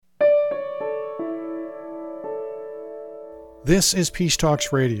This is Peace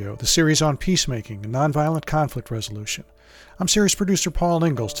Talks Radio, the series on peacemaking and nonviolent conflict resolution. I'm series producer Paul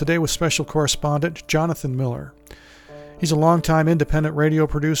Ingalls, today with special correspondent Jonathan Miller. He's a longtime independent radio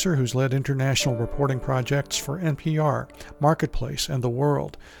producer who's led international reporting projects for NPR, Marketplace, and The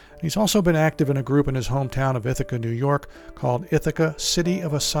World. He's also been active in a group in his hometown of Ithaca, New York, called Ithaca City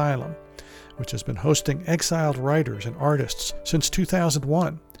of Asylum, which has been hosting exiled writers and artists since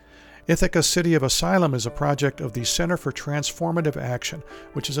 2001. Ithaca City of Asylum is a project of the Center for Transformative Action,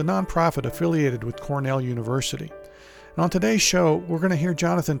 which is a nonprofit affiliated with Cornell University. And on today's show, we're going to hear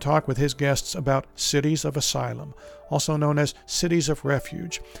Jonathan talk with his guests about cities of asylum, also known as cities of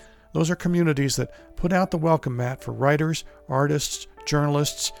refuge. Those are communities that put out the welcome mat for writers, artists,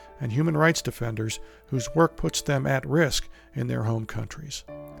 journalists, and human rights defenders whose work puts them at risk in their home countries.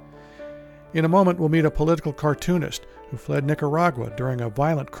 In a moment, we'll meet a political cartoonist who fled Nicaragua during a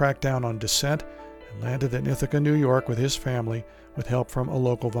violent crackdown on dissent and landed in Ithaca, New York with his family with help from a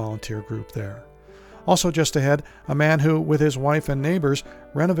local volunteer group there. Also just ahead, a man who, with his wife and neighbors,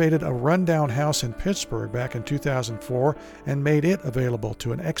 renovated a rundown house in Pittsburgh back in 2004 and made it available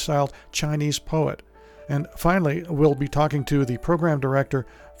to an exiled Chinese poet. And finally, we'll be talking to the program director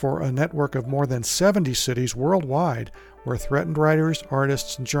for a network of more than 70 cities worldwide where threatened writers,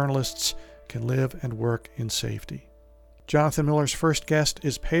 artists, and journalists can live and work in safety. Jonathan Miller's first guest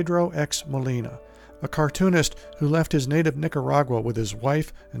is Pedro X. Molina, a cartoonist who left his native Nicaragua with his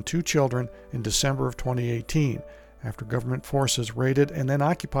wife and 2 children in December of 2018 after government forces raided and then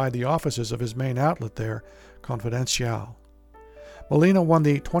occupied the offices of his main outlet there, Confidencial. Molina won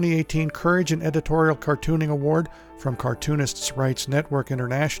the 2018 Courage in Editorial Cartooning Award from Cartoonists' Rights Network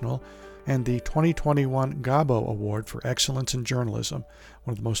International and the 2021 Gabo Award for Excellence in Journalism,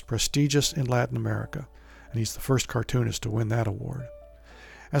 one of the most prestigious in Latin America, and he's the first cartoonist to win that award.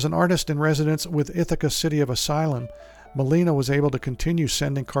 As an artist in residence with Ithaca City of Asylum, Molina was able to continue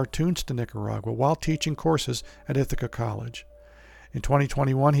sending cartoons to Nicaragua while teaching courses at Ithaca College. In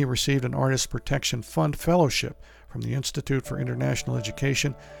 2021, he received an Artist Protection Fund Fellowship from the Institute for International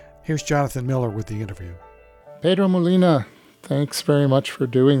Education. Here's Jonathan Miller with the interview. Pedro Molina, thanks very much for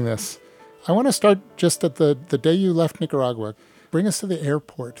doing this. I want to start just at the day you left Nicaragua. Bring us to the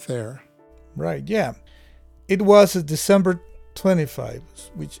airport there. Right, yeah. It was December 25,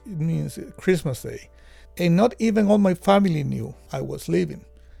 which means Christmas Day. And not even all my family knew I was leaving.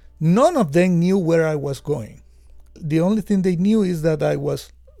 None of them knew where I was going. The only thing they knew is that I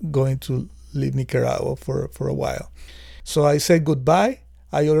was going to leave Nicaragua for a while. So I said goodbye.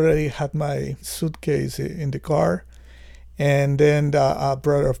 I already had my suitcase in the car. And then a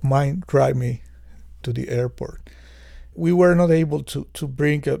brother of mine drive me to the airport. We were not able to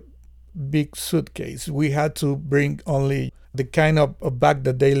bring a big suitcase. We had to bring only the kind of a bag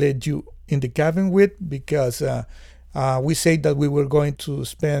that they let you in the cabin with, because we said that we were going to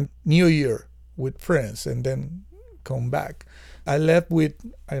spend New Year with friends and then come back. I left with,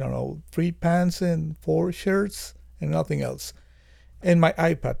 3 pants and 4 shirts and nothing else. And my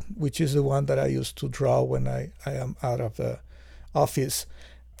iPad, which is the one that I use to draw when I am out of the office.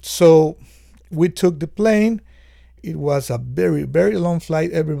 So we took the plane. It was a very, very long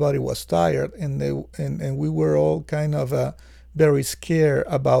flight. Everybody was tired, and we were all kind of very scared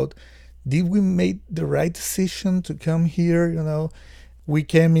about, did we make the right decision to come here? We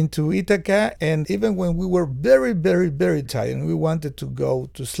came into Ithaca, and even when we were very, very, very tired and we wanted to go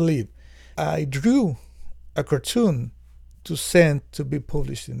to sleep, I drew a cartoon to send to be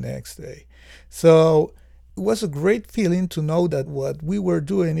published the next day. So it was a great feeling to know that what we were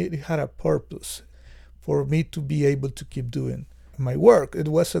doing, it had a purpose for me to be able to keep doing my work. It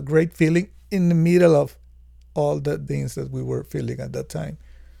was a great feeling in the middle of all the things that we were feeling at that time.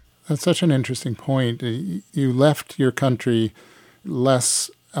 That's such an interesting point. You left your country less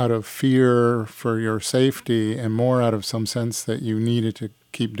out of fear for your safety and more out of some sense that you needed to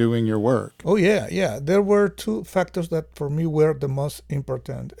keep doing your work. Oh, yeah. There were 2 factors that for me were the most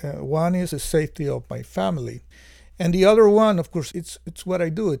important. One is the safety of my family. And the other one, of course, it's what I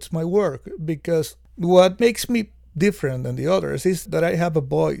do. It's my work. Because what makes me different than the others is that I have a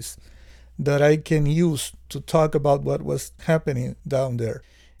voice that I can use to talk about what was happening down there.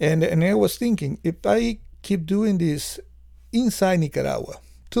 And I was thinking, if I keep doing this inside Nicaragua,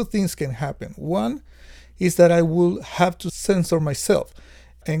 2 things can happen. One is that I will have to censor myself,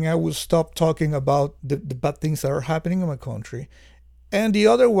 and I will stop talking about the bad things that are happening in my country. And the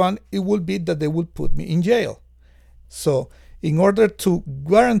other one, it will be that they will put me in jail. So in order to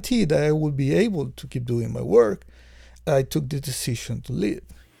guarantee that I will be able to keep doing my work, I took the decision to leave.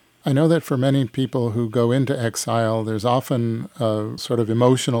 I know that for many people who go into exile, there's often a sort of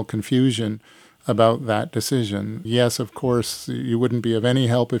emotional confusion about that decision. Yes, of course, you wouldn't be of any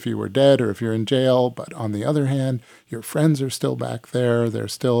help if you were dead or if you're in jail, but on the other hand, your friends are still back there. They're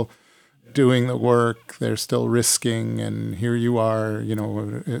still doing the work. They're still risking, and here you are,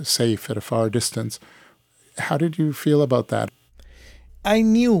 safe at a far distance. How did you feel about that? I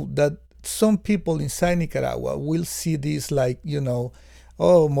knew that some people inside Nicaragua will see this like,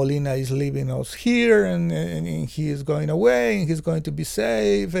 oh, Molina is leaving us here and he is going away and he's going to be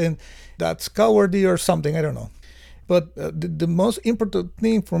safe and that's cowardly or something, I don't know. But the most important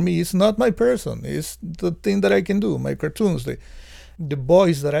thing for me is not my person, it's the thing that I can do, my cartoons, the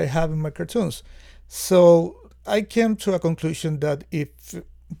voice that I have in my cartoons. So I came to a conclusion that if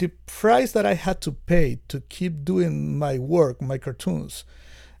the price that I had to pay to keep doing my work, my cartoons,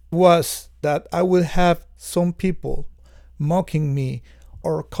 was that I would have some people mocking me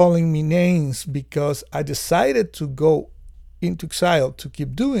or calling me names because I decided to go into exile to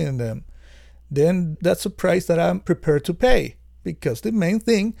keep doing them, then that's a price that I'm prepared to pay, because the main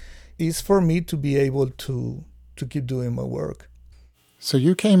thing is for me to be able to keep doing my work. So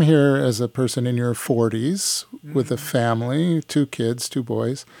you came here as a person in your 40s with a family, 2 kids, 2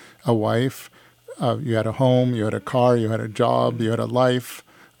 boys, a wife. You had a home, you had a car, you had a job, you had a life.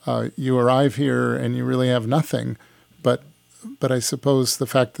 You arrive here and you really have nothing. But I suppose the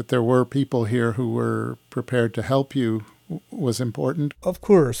fact that there were people here who were prepared to help you was important. Of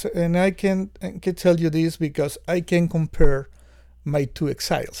course, and I can tell you this because I can compare my 2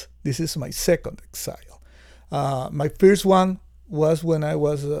 exiles. This is my second exile. My first one was when I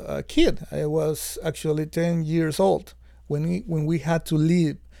was a kid. I was actually 10 years old when we had to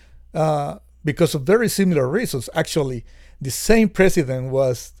leave because of very similar reasons. Actually, the same president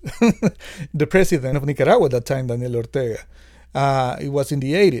was the president of Nicaragua at that time, Daniel Ortega. It was in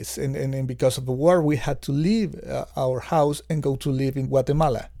the 80s, and because of the war, we had to leave our house and go to live in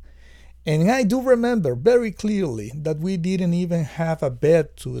Guatemala. And I do remember very clearly that we didn't even have a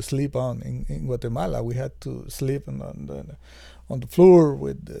bed to sleep on in Guatemala. We had to sleep on the floor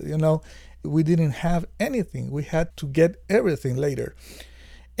with, we didn't have anything. We had to get everything later.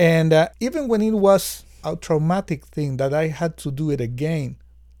 And even when it was a traumatic thing that I had to do it again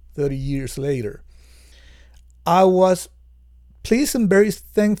 30 years later, I was pleased and very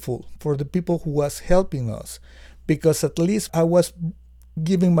thankful for the people who was helping us, because at least I was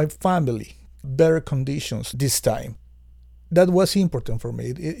giving my family better conditions this time. That was important for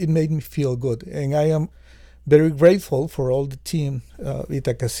me. It made me feel good. And I am very grateful for all the team,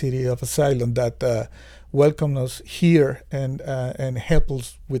 Ithaca City of Asylum, that welcomed us here and helped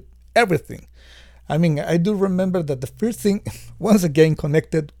us with everything. I mean, I do remember that the first thing, once again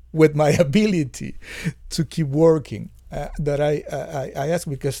connected with my ability to keep working, that I asked,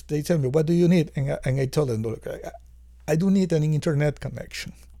 because they tell me, what do you need? And I told them, look, I do need an internet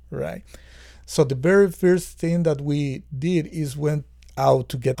connection, right? So the very first thing that we did is went out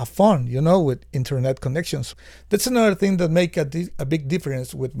to get a phone, with internet connections. That's another thing that make a big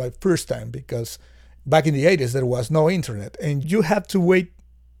difference with my first time, because back in the 80s, there was no internet, and you had to wait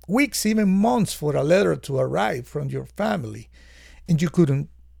weeks, even months, for a letter to arrive from your family, and you couldn't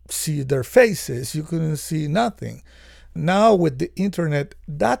see their faces, you couldn't see nothing. Now with the internet,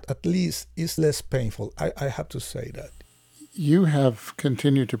 that at least is less painful. I have to say that. You have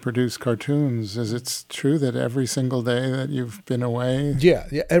continued to produce cartoons. Is it true that every single day that you've been away? Yeah,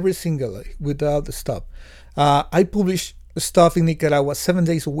 every single day, without stop. I publish stuff in Nicaragua 7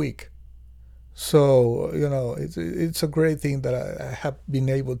 days a week. So, it's a great thing that I have been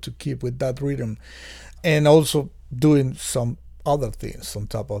able to keep with that rhythm, and also doing some other things on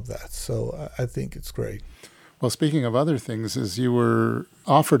top of that. So I think it's great. Well, speaking of other things, as you were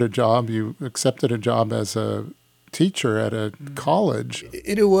offered a job, you accepted a job as a teacher at a college.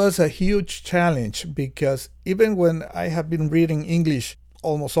 It was a huge challenge, because even when I have been reading English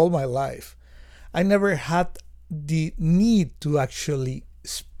almost all my life, I never had the need to actually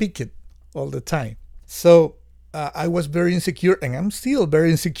speak it all the time. So I was very insecure, and I'm still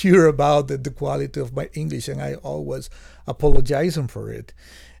very insecure about the quality of my English, and I always apologizing for it.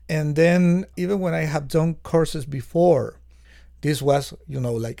 And then even when I have done courses before, this was,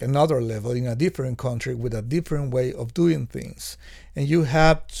 like another level in a different country with a different way of doing things. And you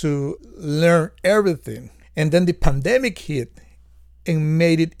have to learn everything. And then the pandemic hit and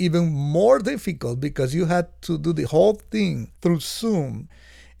made it even more difficult, because you had to do the whole thing through Zoom.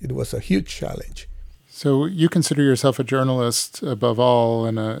 It was a huge challenge. So you consider yourself a journalist above all,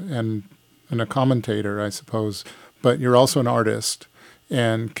 and a commentator, I suppose, but you're also an artist.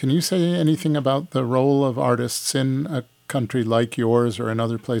 And can you say anything about the role of artists in a country like yours or in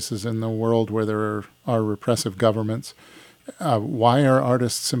other places in the world where there are repressive governments? Why are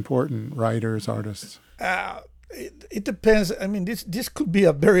artists important? Writers, artists? It depends. I mean, this could be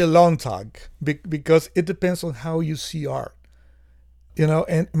a very long talk because it depends on how you see art.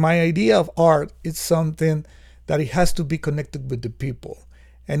 And my idea of art is something that it has to be connected with the people,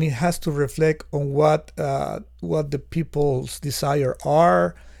 and it has to reflect on what the people's desire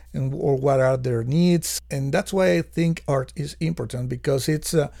are, or what are their needs. And that's why I think art is important, because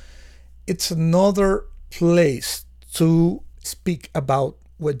it's another place to speak about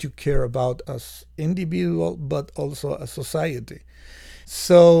what you care about as individual, but also as society.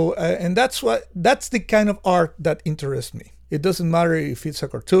 So, and that's the kind of art that interests me. It doesn't matter if it's a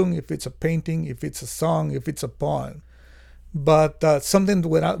cartoon, if it's a painting, if it's a song, if it's a poem, but something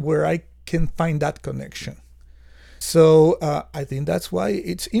where I can find that connection. So I think that's why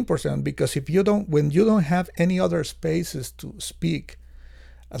it's important, because when you don't have any other spaces to speak,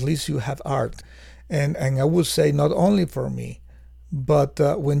 at least you have art. And I would say not only for me, but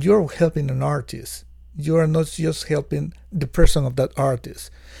when you're helping an artist, you are not just helping the person of that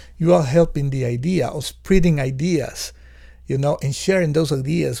artist. You are helping the idea of spreading ideas, and sharing those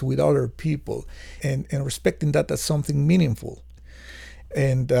ideas with other people, and respecting that as something meaningful.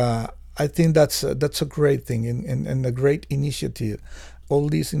 And I think that's a great thing, and a great initiative. All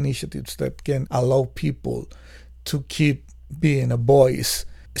these initiatives that can allow people to keep being a voice,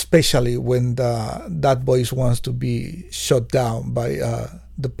 especially when that voice wants to be shut down by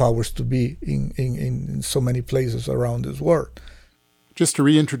the powers to be in so many places around this world. Just to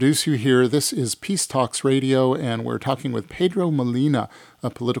reintroduce you here, this is Peace Talks Radio, and we're talking with Pedro Molina, a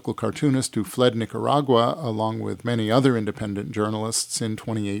political cartoonist who fled Nicaragua along with many other independent journalists in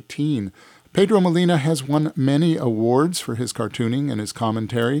 2018. Pedro Molina has won many awards for his cartooning and his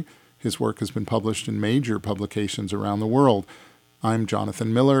commentary. His work has been published in major publications around the world. I'm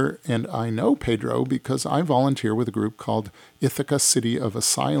Jonathan Miller, and I know Pedro because I volunteer with a group called Ithaca City of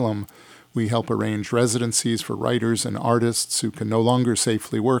Asylum. We help arrange residencies for writers and artists who can no longer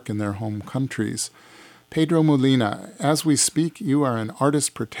safely work in their home countries. Pedro Molina, as we speak, you are an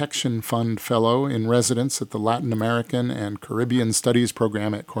Artist Protection Fund Fellow in residence at the Latin American and Caribbean Studies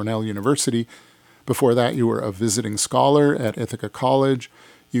program at Cornell University. Before that, you were a visiting scholar at Ithaca College.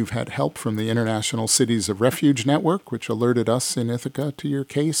 You've had help from the International Cities of Refuge Network, which alerted us in Ithaca to your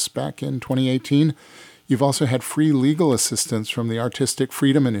case back in 2018. You've also had free legal assistance from the Artistic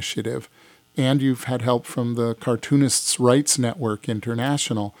Freedom Initiative, and you've had help from the Cartoonists' Rights Network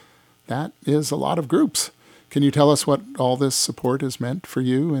International. That is a lot of groups. Can you tell us what all this support has meant for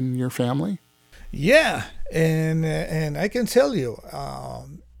you and your family? Yeah, and I can tell you,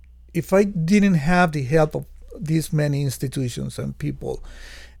 if I didn't have the help of these many institutions and people,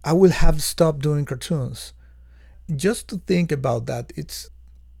 I would have stopped doing cartoons. Just to think about that, it's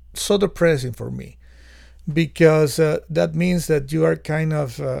so depressing for me, because that means that you are kind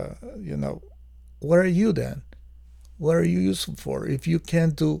of, what are you then? What are you useful for if you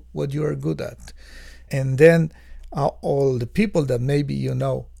can't do what you are good at? And then all the people that maybe,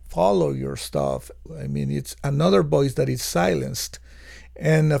 follow your stuff, I mean, it's another voice that is silenced.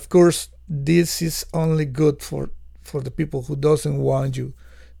 And of course, this is only good for the people who doesn't want you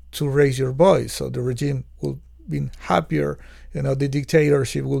to raise your voice. So the regime will be happier, the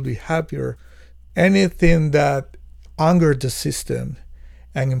dictatorship will be happier. Anything that anger the system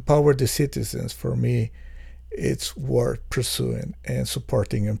and empower the citizens, for me, it's worth pursuing and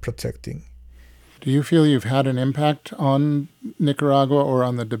supporting and protecting. Do you feel you've had an impact on Nicaragua or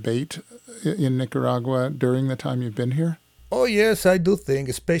on the debate in Nicaragua during the time you've been here? Oh, yes, I do think,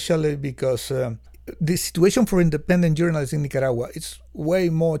 especially because the situation for independent journalists in Nicaragua is way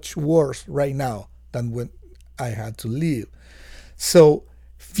much worse right now than when I had to leave. So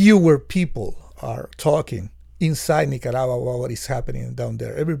fewer people are talking inside Nicaragua about what is happening down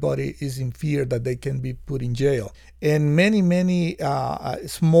there. Everybody is in fear that they can be put in jail. And many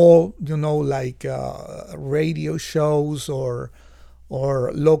small, radio shows or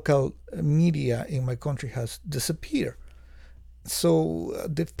local media in my country has disappeared. So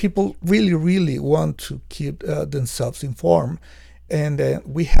the people really, really want to keep themselves informed. And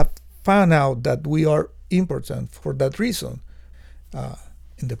we have found out that we are important for that reason,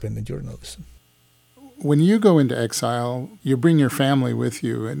 independent journalism. When you go into exile, you bring your family with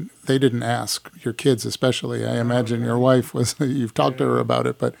you, and they didn't ask, your kids especially. I imagine your wife you've talked to her about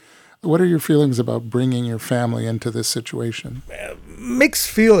it, but what are your feelings about bringing your family into this situation? Mixed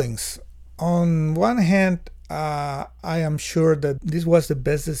feelings. On one hand, I am sure that this was the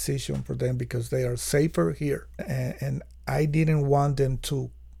best decision for them because they are safer here. And I didn't want them to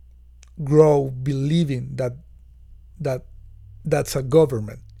grow believing that that's a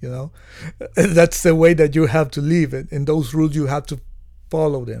government. you know. That's the way that you have to live, and those rules you have to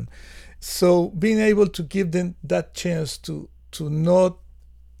follow them. So being able to give them that chance to not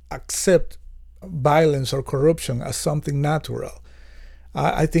accept violence or corruption as something natural,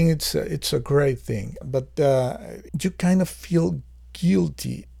 I think it's a great thing. But you kind of feel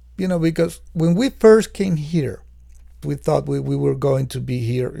guilty, because when we first came here, we thought we were going to be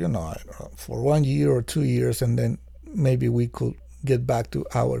here, I don't know, for 1 year or 2 years, and then maybe we could get back to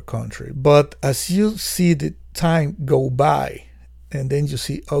our country. But as you see the time go by, and then you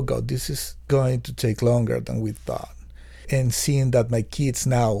see, oh God, this is going to take longer than we thought. And seeing that my kids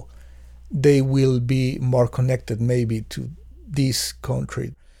now, they will be more connected maybe to this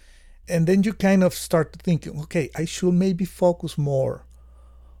country. And then you kind of start thinking, okay, I should maybe focus more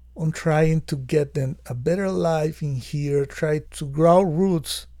on trying to get them a better life in here, try to grow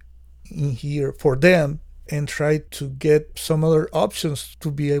roots in here for them, and try to get some other options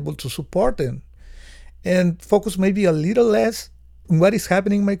to be able to support them. And focus maybe a little less on what is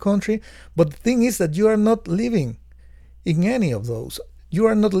happening in my country. But the thing is that you are not living in any of those. You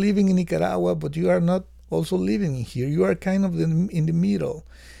are not living in Nicaragua, but you are not also living in here. You are kind of in the middle.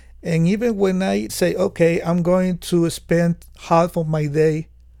 And even when I say, okay, I'm going to spend half of my day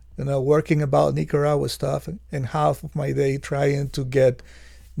working about Nicaragua stuff, and half of my day trying to get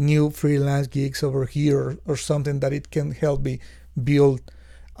new freelance gigs over here or something that it can help me build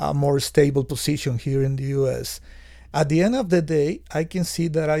a more stable position here in the U.S. At the end of the day, I can see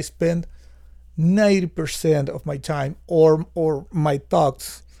that I spend 90% of my time or my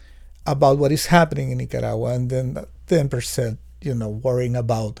thoughts about what is happening in Nicaragua, and then 10%, worrying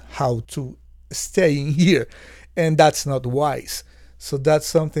about how to stay in here. And that's not wise. So that's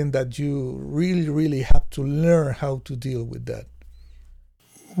something that you really, really have to learn how to deal with that.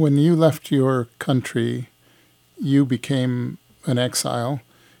 When you left your country, you became an exile.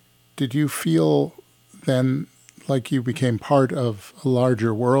 Did you feel then like you became part of a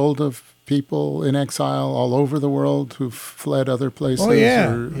larger world of people in exile all over the world who've fled other places? Oh,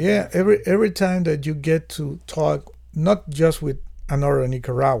 yeah. Yeah. Every time that you get to talk, not just with another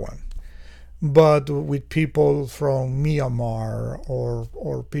Nicaraguan, but with people from Myanmar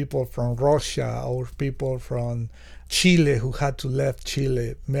or people from Russia or people from Chile who had to left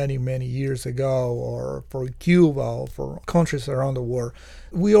Chile many, many years ago, or for Cuba or for countries around the world,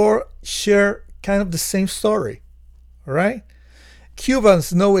 we all share kind of the same story, right?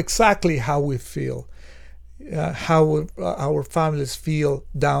 Cubans know exactly how we feel, how our families feel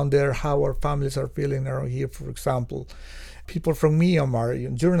down there, how our families are feeling around here, for example. People from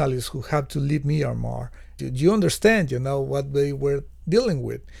Myanmar, journalists who have to leave Myanmar, you understand, what they were dealing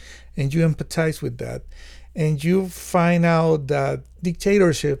with, and you empathize with that. And you find out that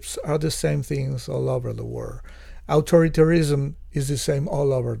dictatorships are the same things all over the world. Authoritarianism is the same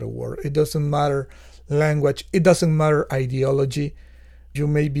all over the world. It doesn't matter language, it doesn't matter ideology. You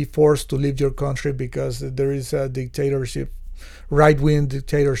may be forced to leave your country because there is a dictatorship, right-wing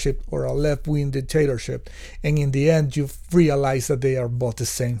dictatorship or a left-wing dictatorship, and in the end you realize that they are both the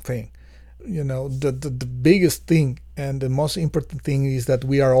same thing. The biggest thing and the most important thing is that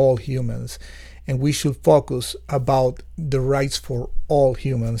we are all humans, and we should focus about the rights for all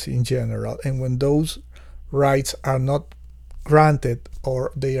humans in general. And when those rights are not granted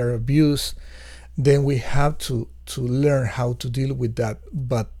or they are abused, then we have to learn how to deal with that,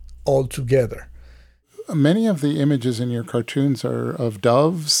 but all together. Many of the images in your cartoons are of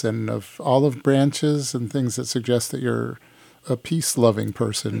doves and of olive branches and things that suggest that you're a peace-loving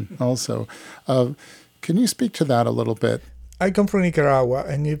person also. Can you speak to that a little bit? I come from Nicaragua,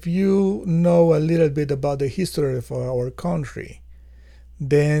 and if you know a little bit about the history of our country,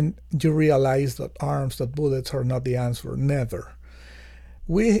 then you realize that arms, that bullets are not the answer, never.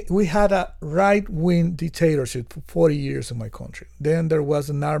 We had a right-wing dictatorship for 40 years in my country. Then there was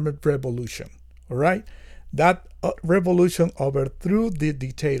an armed revolution, all right? That revolution overthrew the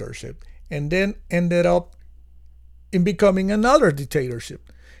dictatorship and then ended up in becoming another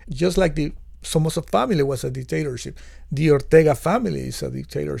dictatorship. Just like the Somoza family was a dictatorship, the Ortega family is a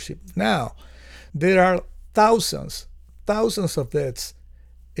dictatorship. Now, there are thousands of deaths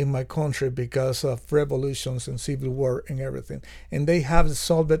in my country because of revolutions and civil war and everything. And they haven't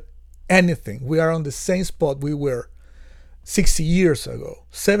solved anything. We are on the same spot we were 60 years ago,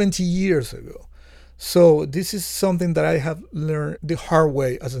 70 years ago. So this is something that I have learned the hard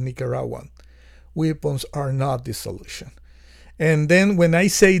way as a Nicaraguan. Weapons are not the solution. And then when I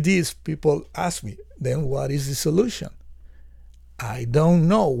say this, people ask me, then what is the solution? I don't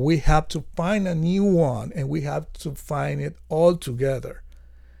know. We have to find a new one, and we have to find it all together.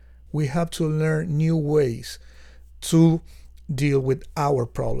 We have to learn new ways to deal with our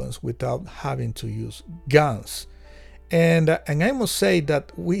problems without having to use guns. And I must say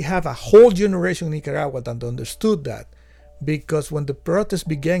that we have a whole generation in Nicaragua that understood that, because when the protests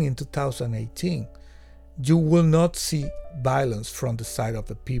began in 2018, you will not see violence from the side of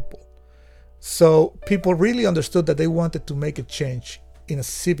the people. So people really understood that they wanted to make a change in a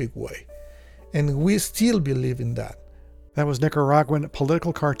civic way. And we still believe in that. That was Nicaraguan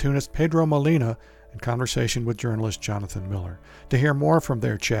political cartoonist Pedro Molina in conversation with journalist Jonathan Miller. To hear more from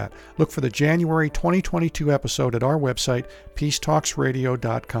their chat, look for the January 2022 episode at our website,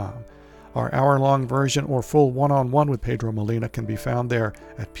 peacetalksradio.com. Our hour-long version or full one-on-one with Pedro Molina can be found there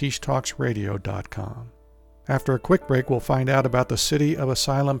at peacetalksradio.com. After a quick break, we'll find out about the City of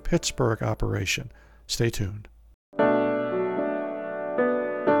Asylum Pittsburgh operation. Stay tuned.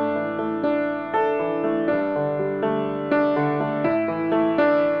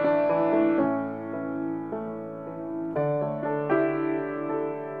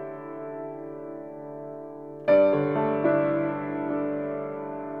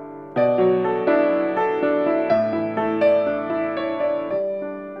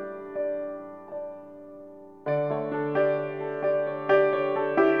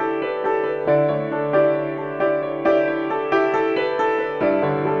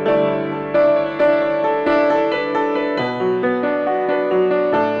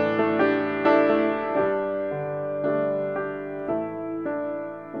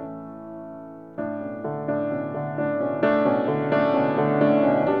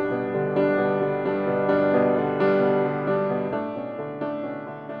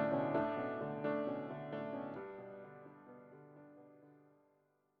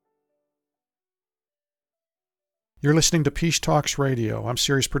 You're listening to Peace Talks Radio. I'm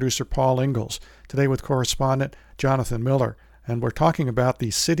series producer Paul Ingalls, today with correspondent Jonathan Miller, and we're talking about the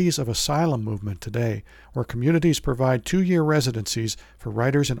Cities of Asylum movement today, where communities provide 2-year residencies for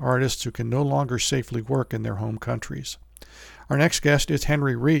writers and artists who can no longer safely work in their home countries. Our next guest is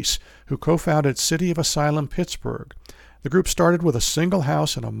Henry Reese, who co-founded City of Asylum Pittsburgh. The group started with a single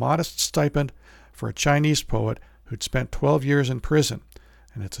house and a modest stipend for a Chinese poet who'd spent 12 years in prison,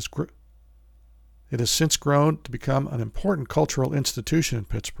 and it has since grown to become an important cultural institution in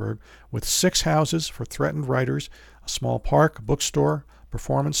Pittsburgh, with 6 houses for threatened writers, a small park, a bookstore,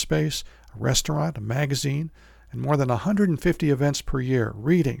 performance space, a restaurant, a magazine, and more than 150 events per year,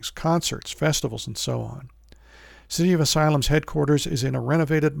 readings, concerts, festivals, and so on. City of Asylum's headquarters is in a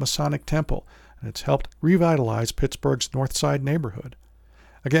renovated Masonic temple, and it's helped revitalize Pittsburgh's North Side neighborhood.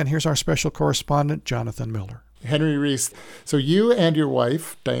 Again, here's our special correspondent, Jonathan Miller. Henry Reese, so you and your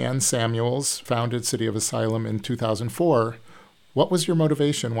wife, Diane Samuels, founded City of Asylum in 2004. What was your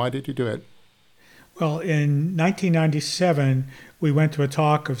motivation? Why did you do it? Well, in 1997, we went to a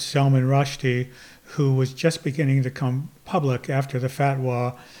talk of Salman Rushdie, who was just beginning to come public after the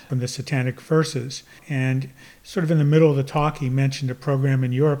fatwa from the Satanic Verses. And sort of in the middle of the talk, he mentioned a program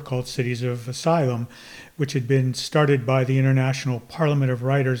in Europe called Cities of Asylum, which had been started by the International Parliament of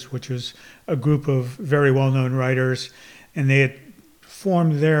Writers, which was a group of very well-known writers, and they had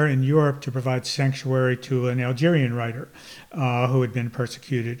formed there in Europe to provide sanctuary to an Algerian writer who had been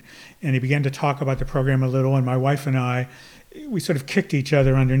persecuted. And he began to talk about the program a little, and my wife and I, we sort of kicked each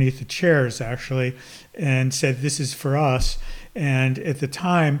other underneath the chairs, actually, and said, this is for us. And at the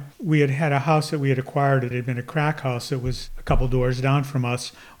time, we had a house that we had acquired. It had been a crack house that was a couple doors down from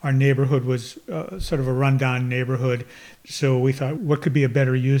us. Our neighborhood was sort of a rundown neighborhood. So we thought, what could be a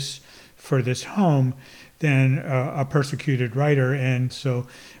better use for this home than a persecuted writer? And so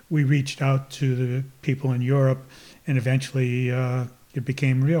we reached out to the people in Europe, and eventually it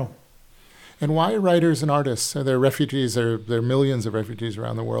became real. And why writers and artists? There are refugees, there are millions of refugees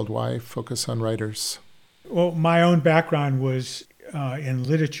around the world. Why focus on writers? Well, my own background was in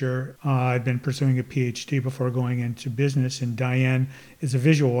literature. I'd been pursuing a PhD before going into business, and Diane is a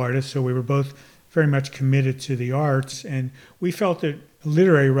visual artist, so we were both very much committed to the arts. And we felt that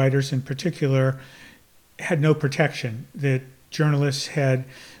literary writers in particular had no protection, that journalists had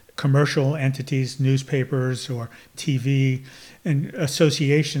commercial entities, newspapers or TV, and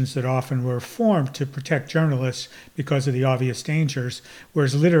associations that often were formed to protect journalists because of the obvious dangers,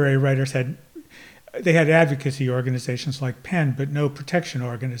 whereas literary writers had advocacy organizations like PEN, but no protection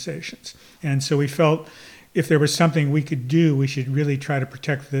organizations. And so we felt if there was something we could do, we should really try to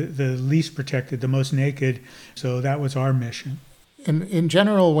protect the least protected, the most naked. So that was our mission. And in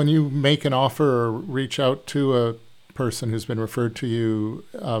general, when you make an offer or reach out to a person who's been referred to you,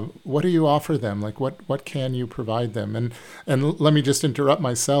 what do you offer them? Like, what can you provide them? And let me just interrupt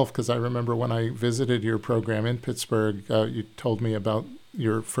myself, because I remember when I visited your program in Pittsburgh, you told me about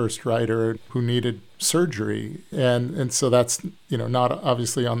your first writer who needed surgery. And so that's, not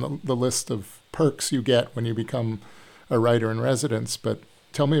obviously on the list of perks you get when you become a writer in residence, but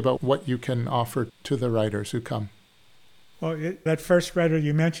tell me about what you can offer to the writers who come. Well, that first writer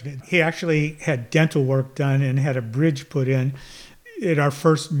you mentioned, he actually had dental work done and had a bridge put in. At our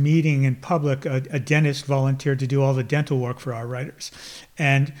first meeting in public, a dentist volunteered to do all the dental work for our writers.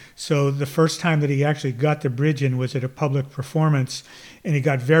 And so the first time that he actually got the bridge in was at a public performance, and he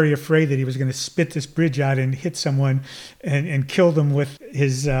got very afraid that he was going to spit this bridge out and hit someone and kill them with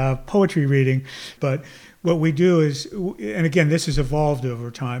his poetry reading. But what we do is, and again, this has evolved over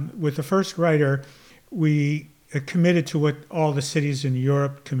time. With the first writer, we committed to what all the cities in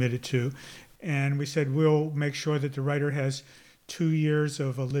Europe committed to. And we said, we'll make sure that the writer has 2 years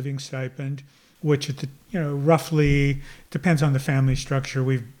of a living stipend, which at the, roughly depends on the family structure.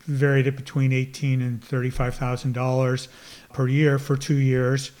 We've varied it between $18,000 and $35,000 per year for 2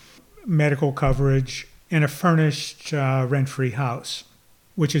 years, medical coverage, and a furnished rent-free house,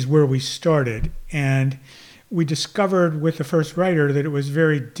 which is where we started. And we discovered with the first writer that it was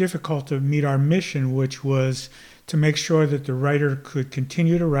very difficult to meet our mission, which was to make sure that the writer could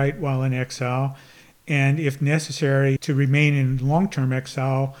continue to write while in exile, and if necessary, to remain in long-term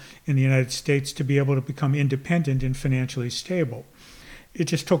exile in the United States to be able to become independent and financially stable. It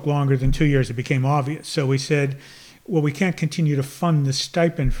just took longer than 2 years. It became obvious. So we said, well, we can't continue to fund the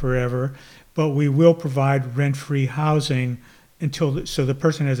stipend forever, but we will provide rent-free housing so the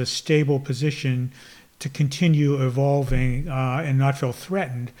person has a stable position to continue evolving and not feel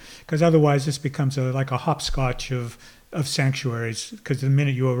threatened, because otherwise this becomes like a hopscotch of sanctuaries, because the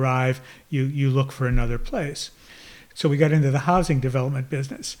minute you arrive, you look for another place. So we got into the housing development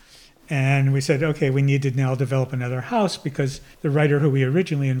business. And we said, okay, we need to now develop another house because the writer who we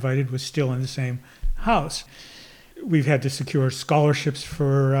originally invited was still in the same house. We've had to secure scholarships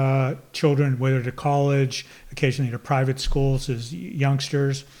for children, whether to college, occasionally to private schools as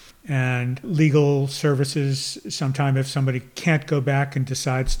youngsters, and legal services sometime if somebody can't go back and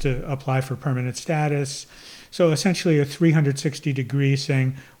decides to apply for permanent status. So essentially a 360-degree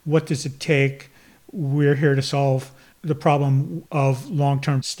saying, what does it take? We're here to solve the problem of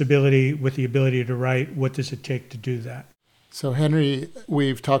long-term stability with the ability to write. What does it take to do that? So Henry,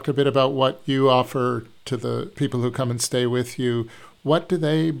 we've talked a bit about what you offer to the people who come and stay with you. What do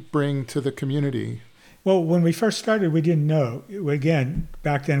they bring to the community? Well, when we first started, we didn't know. Again,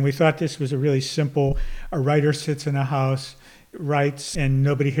 back then, we thought this was a really simple, a writer sits in a house, writes, and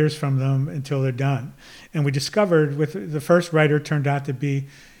nobody hears from them until they're done. And we discovered with the first writer turned out to be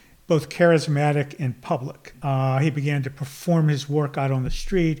both charismatic and public. He began to perform his work out on the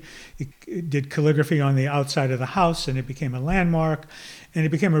street. He did calligraphy on the outside of the house, and it became a landmark. And it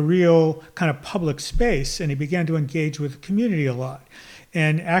became a real kind of public space, and he began to engage with the community a lot.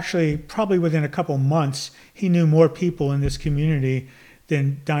 And actually, probably within a couple months, he knew more people in this community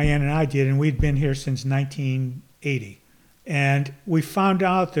than Diane and I did, and we'd been here since 1980. And we found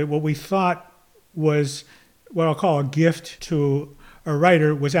out that what we thought was what I'll call a gift to a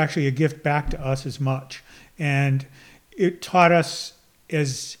writer was actually a gift back to us as much. And it taught us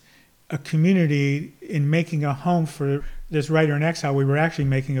as a community in making a home for this writer in exile, we were actually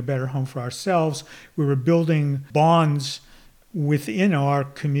making a better home for ourselves. We were building bonds within our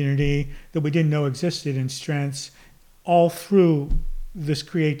community that we didn't know existed, and strengths all through this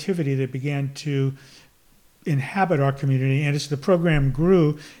creativity that began to inhabit our community. And as the program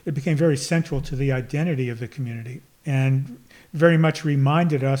grew, it became very central to the identity of the community and very much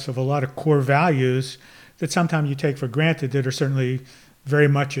reminded us of a lot of core values that sometimes you take for granted that are certainly very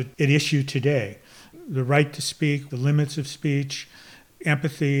much at issue today. The right to speak, the limits of speech,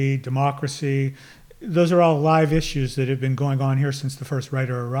 empathy, democracy. Those are all live issues that have been going on here since the first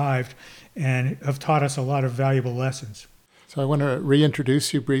writer arrived and have taught us a lot of valuable lessons. So I want to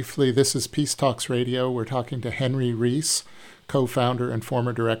reintroduce you briefly. This is Peace Talks Radio. We're talking to Henry Reese, co-founder and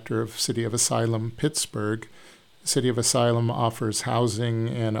former director of City of Asylum Pittsburgh. City of Asylum offers housing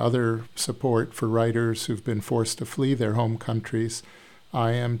and other support for writers who've been forced to flee their home countries.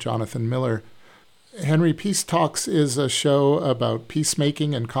 I am Jonathan Miller. Henry, Peace Talks is a show about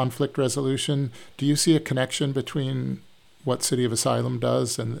peacemaking and conflict resolution. Do you see a connection between what City of Asylum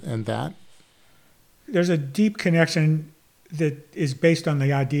does and that? There's a deep connection that is based on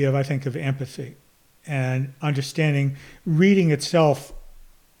the idea of, I think, of empathy and understanding. Reading itself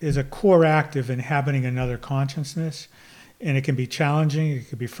is a core act of inhabiting another consciousness, and it can be challenging, it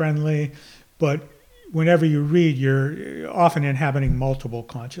can be friendly, but whenever you read, you're often inhabiting multiple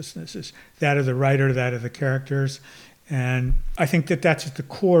consciousnesses, that of the writer, that of the characters. And I think that that's at the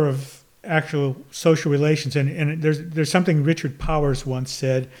core of actual social relations. And there's something Richard Powers once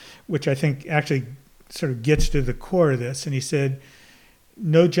said, which I think actually sort of gets to the core of this. And he said,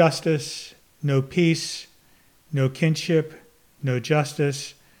 no justice, no peace, no kinship, no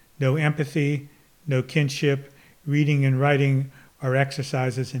justice, no empathy, no kinship. Reading and writing are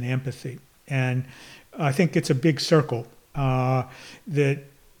exercises in empathy. And I think it's a big circle that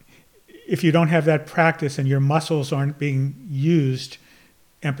if you don't have that practice and your muscles aren't being used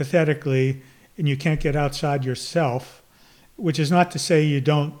empathetically and you can't get outside yourself, which is not to say you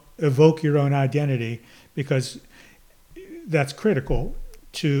don't evoke your own identity, because that's critical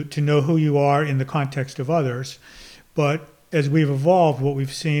to know who you are in the context of others. But as we've evolved, what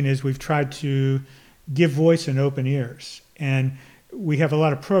we've seen is we've tried to give voice and open ears. And we have a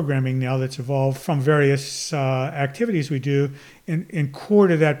lot of programming now that's evolved from various activities we do. And core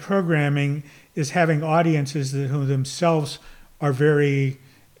to that programming is having audiences who themselves are very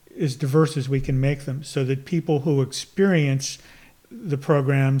as diverse as we can make them, so that people who experience the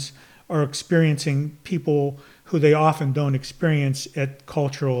programs are experiencing people who they often don't experience at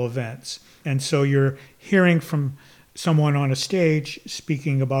cultural events. And so you're hearing from someone on a stage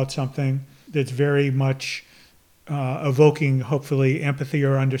speaking about something that's very much evoking, hopefully, empathy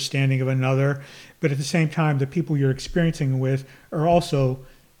or understanding of another. But at the same time, the people you're experiencing with are also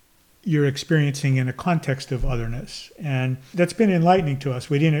you're experiencing in a context of otherness. And that's been enlightening to us.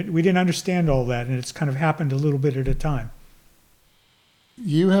 We didn't understand all that, and it's kind of happened a little bit at a time.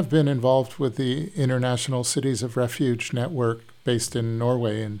 You have been involved with the International Cities of Refuge Network based in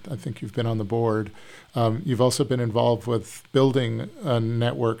Norway, and I think you've been on the board. You've also been involved with building a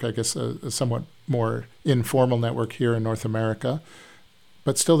network, I guess a somewhat more informal network here in North America.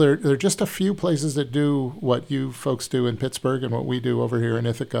 But still, there are just a few places that do what you folks do in Pittsburgh and what we do over here in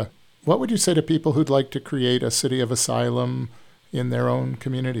Ithaca. What would you say to people who'd like to create a city of asylum in their own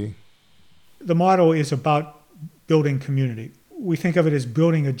community? The motto is about building community. We think of it as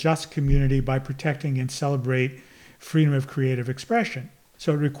building a just community by protecting and celebrate freedom of creative expression.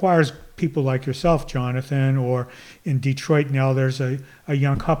 So it requires people like yourself, Jonathan, or in Detroit now there's a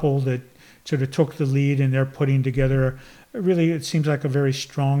young couple that sort of took the lead, and they're putting together really, it seems like a very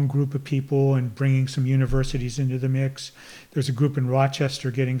strong group of people and bringing some universities into the mix. There's a group in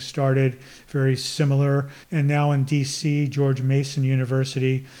Rochester getting started, very similar. And now in D.C., George Mason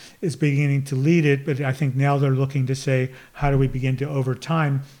University is beginning to lead it, but I think now they're looking to say, how do we begin to, over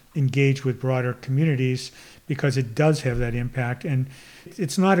time, engage with broader communities, because it does have that impact. And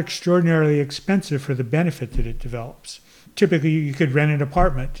it's not extraordinarily expensive for the benefit that it develops. Typically, you could rent an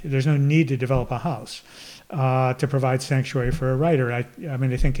apartment. There's no need to develop a house to provide sanctuary for a writer. I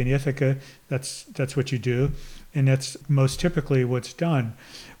think in Ithaca, that's what you do, and that's most typically what's done.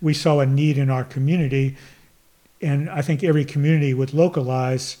 We saw a need in our community, and I think every community would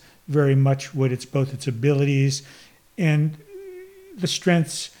localize very much what both its abilities and the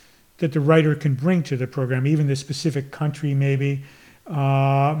strengths that the writer can bring to the program, even the specific country maybe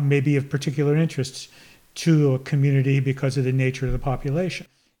of particular interests to a community because of the nature of the population.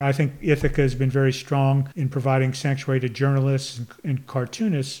 I think Ithaca has been very strong in providing sanctuary to journalists and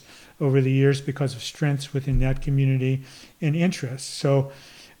cartoonists over the years because of strengths within that community and interests. So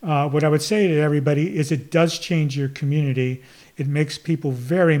what I would say to everybody is it does change your community. It makes people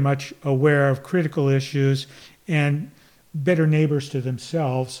very much aware of critical issues and better neighbors to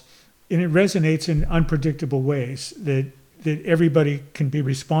themselves. And it resonates in unpredictable ways that everybody can be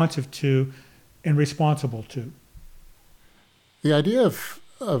responsive to and responsible to. The idea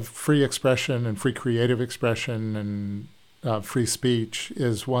of free expression and free creative expression and free speech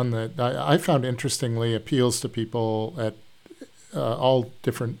is one that I found interestingly appeals to people at all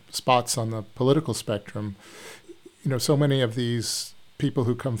different spots on the political spectrum. So many of these people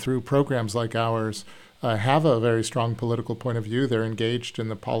who come through programs like ours have a very strong political point of view. They're engaged in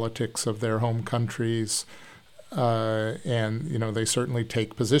the politics of their home countries. And they certainly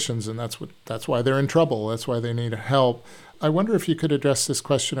take positions, and that's why they're in trouble. That's why they need help. I wonder if you could address this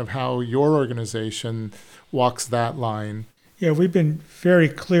question of how your organization walks that line. Yeah, we've been very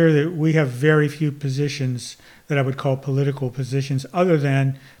clear that we have very few positions that I would call political positions, other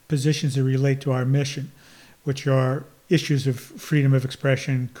than positions that relate to our mission, which are issues of freedom of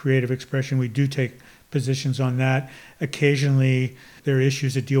expression, creative expression. We do take positions on that. Occasionally, there are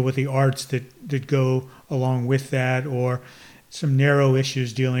issues that deal with the arts that go along with that, or some narrow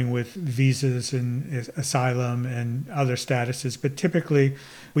issues dealing with visas and asylum and other statuses. But typically,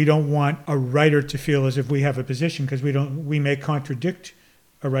 we don't want a writer to feel as if we have a position, because we may contradict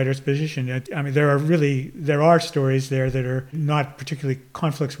a writer's position. I mean, there are stories there that are not particularly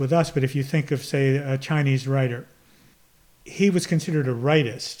conflicts with us, but if you think of, say, a Chinese writer, he was considered a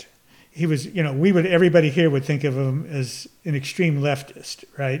rightist. he was, everybody here would think of him as an extreme leftist,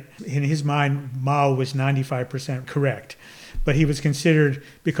 right? In his mind, Mao was 95% correct, but he was considered,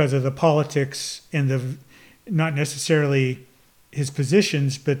 because of the politics and not necessarily his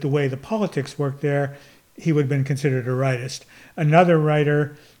positions, but the way the politics worked there, he would have been considered a rightist. Another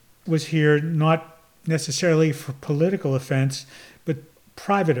writer was here not necessarily for political offense, but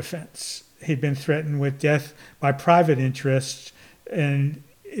private offense. He'd been threatened with death by private interests, and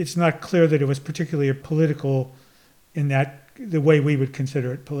it's not clear that it was particularly political in that the way we would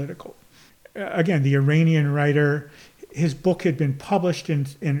consider it political. Again, the Iranian writer, his book had been published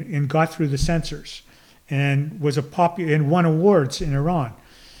and got through the censors and was and won awards in Iran.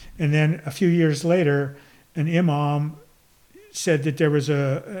 And then a few years later, an imam said that there was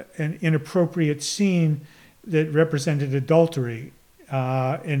an inappropriate scene that represented adultery.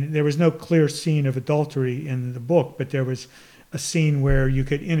 And there was no clear scene of adultery in the book, but there was a scene where you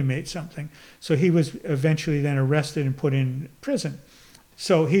could intimate something. So he was eventually then arrested and put in prison.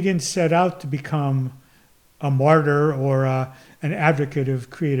 So he didn't set out to become a martyr or an advocate of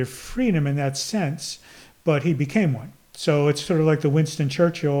creative freedom in that sense, but he became one. So it's sort of like the Winston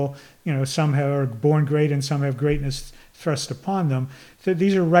Churchill, some are born great and some have greatness thrust upon them. So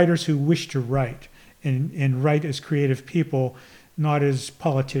these are writers who wish to write and write as creative people, not as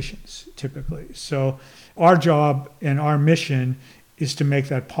politicians, typically. So our job and our mission is to make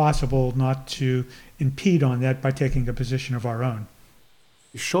that possible, not to impede on that by taking a position of our own.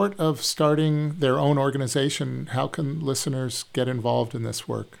 Short of starting their own organization, how can listeners get involved in this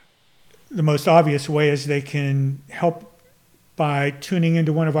work? The most obvious way is they can help by tuning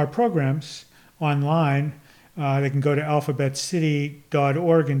into one of our programs online. They can go to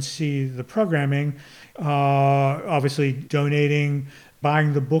alphabetcity.org and see the programming. Obviously donating,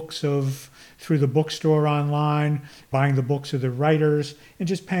 buying the books through the bookstore online, buying the books of the writers, and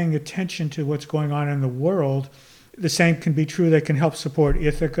just paying attention to what's going on in the world. The same can be true. They can help support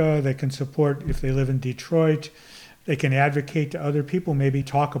Ithaca. They can support, if they live in Detroit, they can advocate to other people, maybe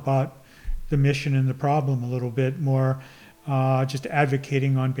talk about the mission and the problem a little bit more, just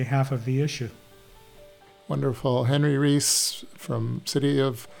advocating on behalf of the issue. Wonderful. Henry Rees from City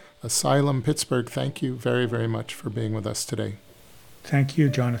of Asylum, Pittsburgh, thank you very, very much for being with us today. Thank you,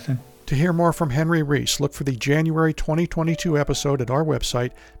 Jonathan. To hear more from Henry Rees, look for the January 2022 episode at our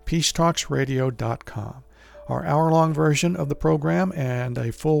website, peacetalksradio.com. Our hour-long version of the program and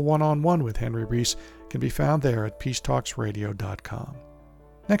a full one-on-one with Henry Rees can be found there at peacetalksradio.com.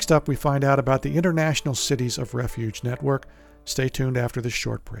 Next up, we find out about the International Cities of Refuge Network. Stay tuned after this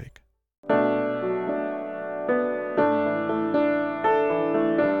short break.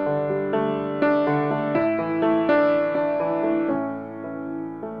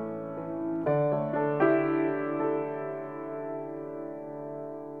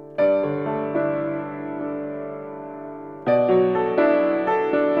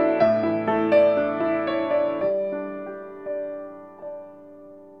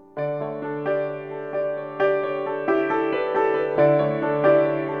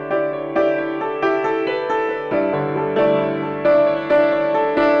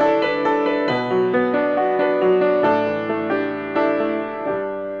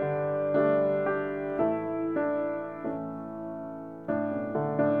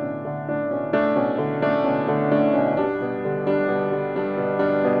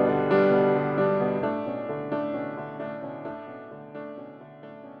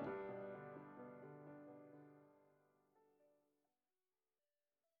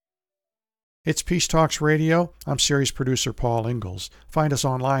 It's Peace Talks Radio. I'm series producer Paul Ingalls. Find us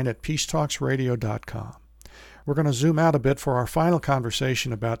online at peacetalksradio.com. We're going to zoom out a bit for our final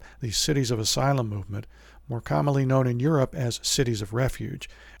conversation about the Cities of Asylum movement, more commonly known in Europe as Cities of Refuge.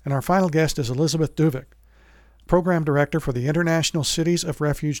 And our final guest is Elisabeth Duvik, Program Director for the International Cities of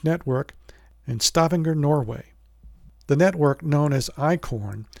Refuge Network in Stavanger, Norway. The network, known as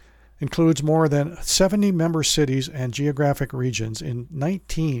ICORN, includes more than 70 member cities and geographic regions in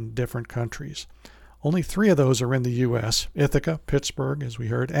 19 different countries. Only 3 of those are in the U.S., Ithaca, Pittsburgh, as we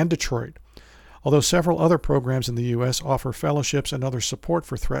heard, and Detroit, although several other programs in the U.S. offer fellowships and other support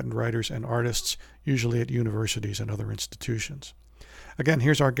for threatened writers and artists, usually at universities and other institutions. Again,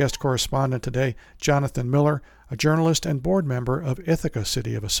 here's our guest correspondent today, Jonathan Miller, a journalist and board member of Ithaca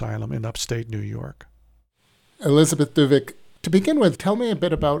City of Asylum in upstate New York. Elisabeth Duvik, to begin with, tell me a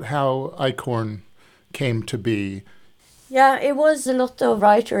bit about how ICORN came to be. Yeah, it was a lot of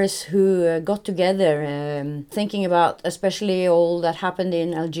writers who got together thinking about especially all that happened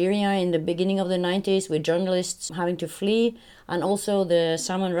in Algeria in the beginning of the 90s with journalists having to flee, and also the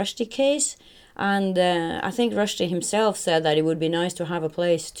Salman Rushdie case. And I think Rushdie himself said that it would be nice to have a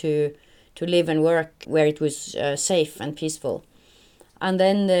place to live and work where it was safe and peaceful. And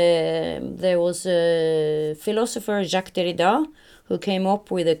then there was a philosopher, Jacques Derrida, who came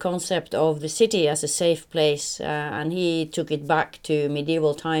up with the concept of the city as a safe place, and he took it back to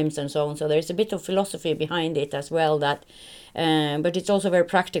medieval times and so on. So there's a bit of philosophy behind it as well, that, but it's also very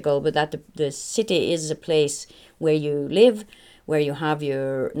practical, but that the city is a place where you live, where you have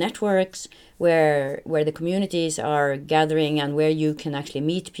your networks, where the communities are gathering and where you can actually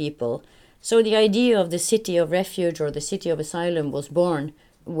meet people. So the idea of the city of refuge or the city of asylum was born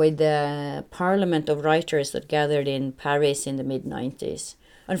with the Parliament of Writers that gathered in Paris in the mid-90s.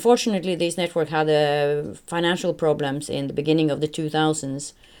 Unfortunately, this network had financial problems in the beginning of the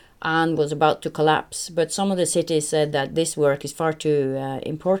 2000s and was about to collapse. But some of the cities said that this work is far too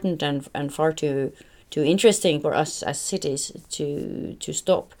important and far too interesting for us as cities to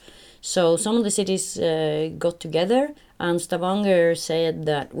stop. So some of the cities got together, and Stavanger said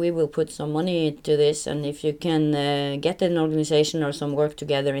that we will put some money to this, and if you can get an organization or some work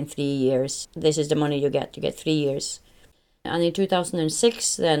together in 3 years, this is the money you get 3 years. And in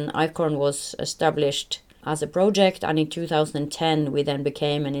 2006, then ICORN was established as a project, and in 2010 we then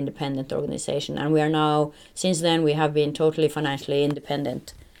became an independent organization, and we are now, since then we have been totally financially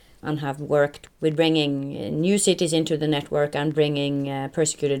independent and have worked with bringing new cities into the network and bringing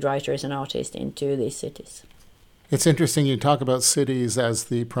persecuted writers and artists into these cities. It's interesting you talk about cities as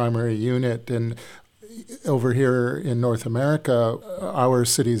the primary unit, and over here in North America, our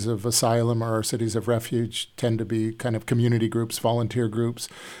cities of asylum or our cities of refuge tend to be kind of community groups, volunteer groups.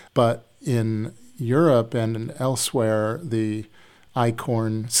 But in Europe and elsewhere, the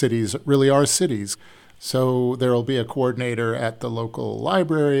ICORN cities really are cities. So there will be a coordinator at the local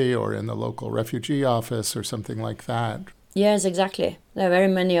library or in the local refugee office or something like that. Yes, exactly. There are very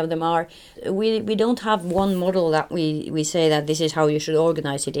many of them are. We don't have one model that we say that this is how you should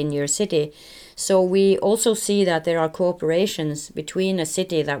organize it in your city. So we also see that there are cooperations between a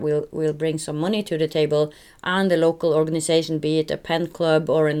city that will bring some money to the table and a local organization, be it a pen club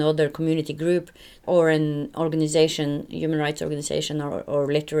or another community group or an organization, human rights organization or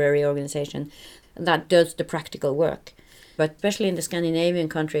literary organization that does the practical work. But especially in the Scandinavian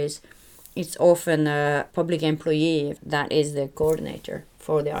countries, it's often a public employee that is the coordinator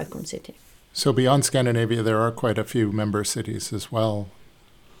for the ICORN city. So beyond Scandinavia, there are quite a few member cities as well.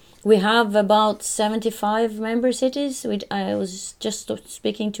 We have about 75 member cities. I was just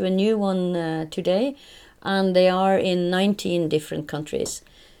speaking to a new one today, and they are in 19 different countries.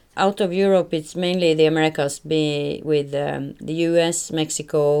 Out of Europe, it's mainly the Americas, with the US,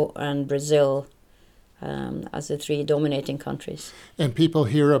 Mexico, and Brazil as the three dominating countries. And people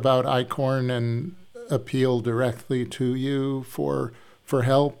hear about ICORN and appeal directly to you for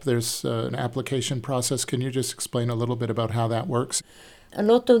help. There's an application process. Can you just explain a little bit about how that works? A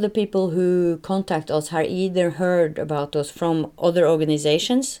lot of the people who contact us have either heard about us from other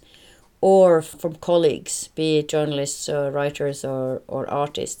organizations or from colleagues, be it journalists or writers or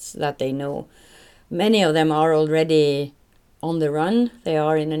artists that they know. Many of them are already on the run. They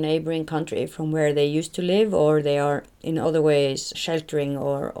are in a neighboring country from where they used to live, or they are in other ways sheltering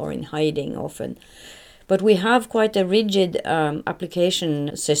or in hiding often. But we have quite a rigid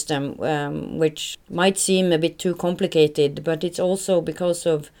application system, which might seem a bit too complicated, but it's also because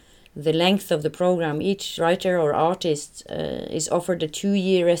of the length of the program. Each writer or artist is offered a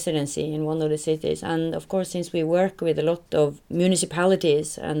 2-year residency in one of the cities. And of course, since we work with a lot of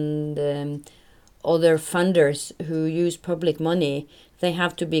municipalities and other funders who use public money, they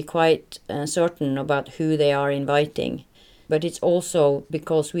have to be quite certain about who they are inviting. But it's also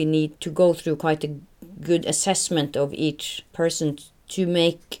because we need to go through quite a good assessment of each person to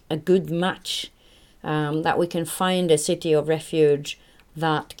make a good match, that we can find a city of refuge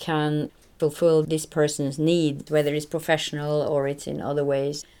that can fulfill this person's need, whether it's professional or it's in other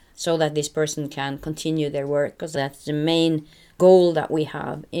ways, so that this person can continue their work. Because that's the main goal that we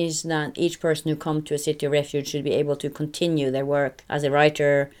have, is that each person who comes to a city of refuge should be able to continue their work as a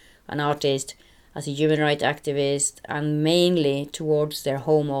writer, an artist, as a human rights activist, and mainly towards their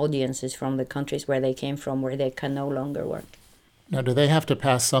home audiences from the countries where they came from, where they can no longer work. Now, do they have to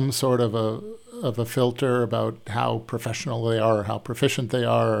pass some sort of a filter about how professional they are, or how proficient they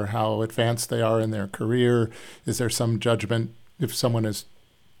are, or how advanced they are in their career? Is there some judgment if someone is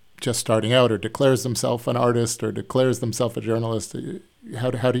just starting out or declares themselves an artist or declares themselves a journalist?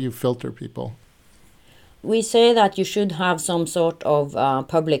 How do you filter people? We say that you should have some sort of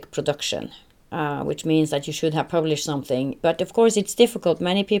public production, which means that you should have published something. But of course it's difficult.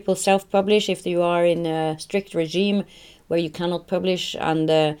 Many people self-publish if you are in a strict regime where you cannot publish, and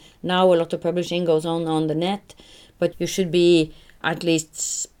now a lot of publishing goes on the net, but you should be at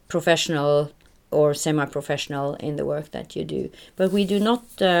least professional or semi-professional in the work that you do. But we do not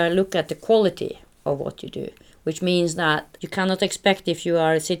look at the quality of what you do, which means that you cannot expect, if you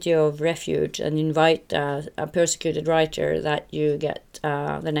are a city of refuge and invite a persecuted writer, that you get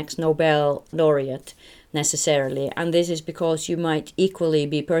the next Nobel laureate necessarily. And this is because you might equally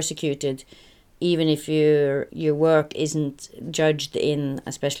be persecuted even if your work isn't judged in,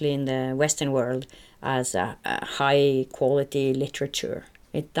 especially in the Western world, as a high quality literature.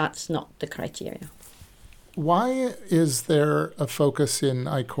 That's not the criteria. Why is there a focus in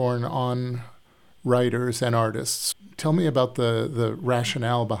ICORN on writers and artists? Tell me about the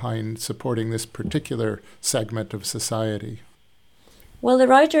rationale behind supporting this particular segment of society. Well, the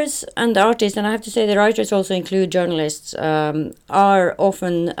writers and the artists, and I have to say the writers also include journalists, are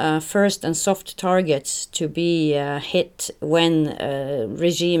often first and soft targets to be hit when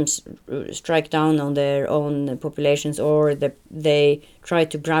regimes strike down on their own populations, or they try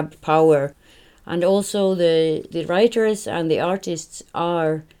to grab power. And also the writers and the artists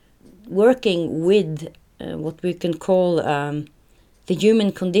are working with what we can call the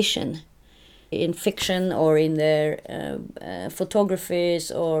human condition. In fiction or in their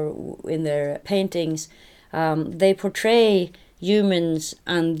photographies or in their paintings, they portray humans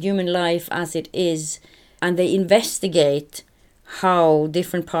and human life as it is, and they investigate how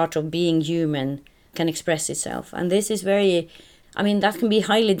different parts of being human can express itself. And this is that can be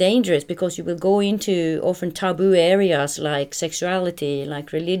highly dangerous, because you will go into often taboo areas like sexuality,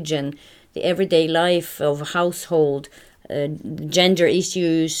 like religion, the everyday life of a household, gender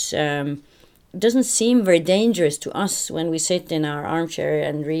issues. Doesn't seem very dangerous to us when we sit in our armchair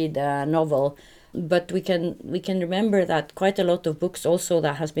and read a novel, but we can remember that quite a lot of books also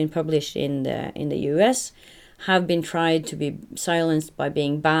that has been published in the US have been tried to be silenced by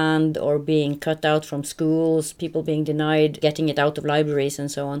being banned or being cut out from schools, people being denied getting it out of libraries and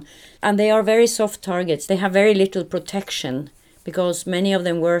so on. And they are very soft targets. They have very little protection because many of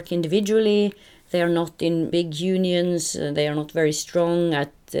them work individually. They are not in big unions. They are not very strong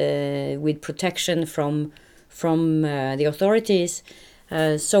with protection from the authorities.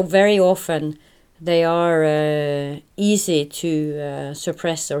 So very often they are easy to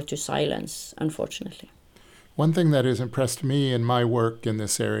suppress or to silence, unfortunately. One thing that has impressed me in my work in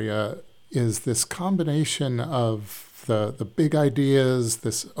this area is this combination of the big ideas,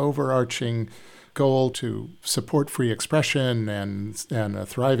 this overarching goal to support free expression and a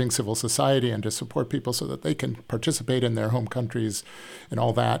thriving civil society, and to support people so that they can participate in their home countries and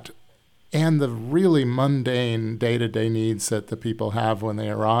all that, and the really mundane day-to-day needs that the people have when they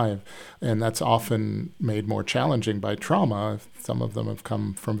arrive. And that's often made more challenging by trauma. Some of them have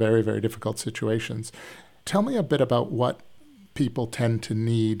come from very, very difficult situations. Tell me a bit about what people tend to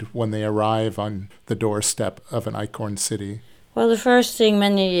need when they arrive on the doorstep of an ICORN city. Well, the first thing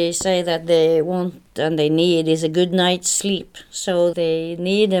many say that they want and they need is a good night's sleep. So they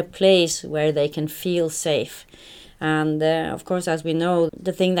need a place where they can feel safe. And of course, as we know,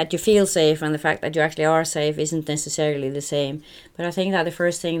 the thing that you feel safe and the fact that you actually are safe isn't necessarily the same. But I think that the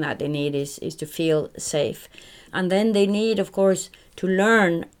first thing that they need is to feel safe. And then they need, of course, to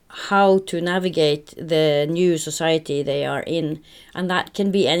learn how to navigate the new society they are in. And that can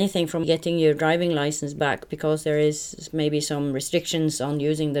be anything from getting your driving license back, because there is maybe some restrictions on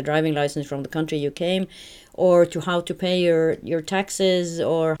using the driving license from the country you came, or to how to pay your taxes,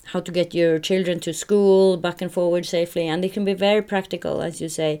 or how to get your children to school back and forward safely. And it can be very practical, as you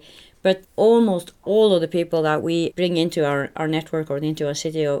say. But almost all of the people that we bring into our network or into a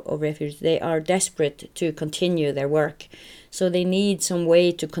city of refuge, they are desperate to continue their work. So they need some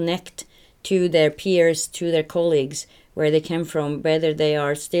way to connect to their peers, to their colleagues, where they came from, whether they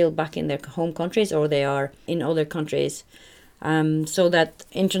are still back in their home countries or they are in other countries. So that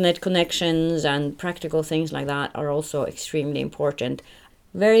internet connections and practical things like that are also extremely important.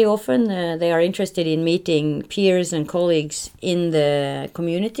 Very often they are interested in meeting peers and colleagues in the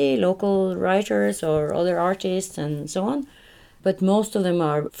community, local writers or other artists and so on. But most of them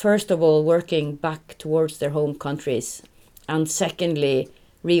are, first of all, working back towards their home countries, and secondly,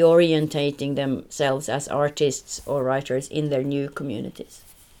 reorientating themselves as artists or writers in their new communities.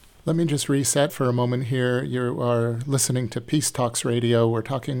 Let me just reset for a moment here. You are listening to Peace Talks Radio. We're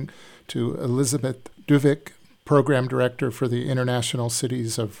talking to Elisabeth Duvik, Program Director for the International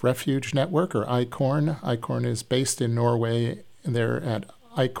Cities of Refuge Network, or ICORN. ICORN is based in Norway. They're at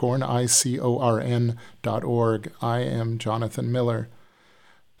ICORN, ICORN.org. I am Jonathan Miller.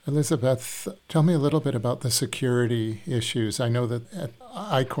 Elisabeth, tell me a little bit about the security issues. I know that at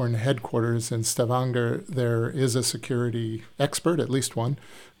ICORN headquarters in Stavanger, there is a security expert, at least one.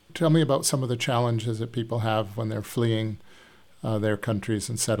 Tell me about some of the challenges that people have when they're fleeing their countries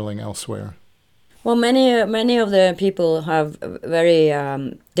and settling elsewhere. Well, many of the people have very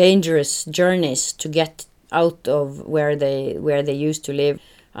dangerous journeys to get out of where they used to live,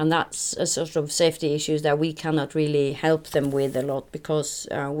 and that's a sort of safety issues that we cannot really help them with a lot because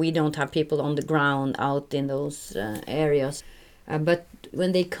we don't have people on the ground out in those areas. But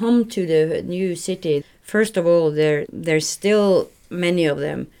when they come to the new city, first of all, there's still many of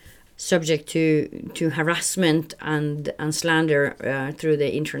them subject to harassment and slander through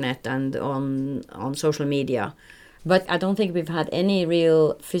the internet and on social media. But I don't think we've had any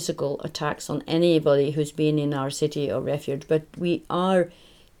real physical attacks on anybody who's been in our city of refuge. But we are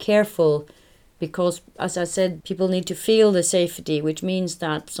careful because, as I said, people need to feel the safety, which means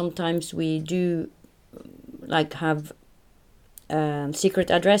that sometimes we do have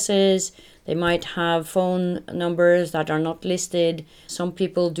secret addresses. They might have phone numbers that are not listed. Some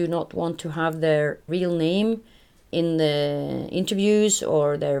people do not want to have their real name in the interviews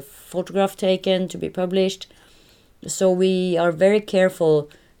or their photograph taken to be published. So we are very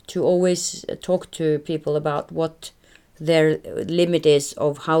careful to always talk to people about what their limit is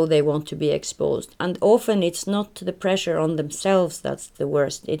of how they want to be exposed. And often it's not the pressure on themselves that's the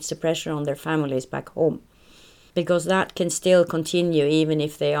worst, it's the pressure on their families back home. Because that can still continue even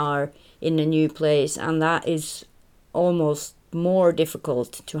if they are in a new place, and that is almost more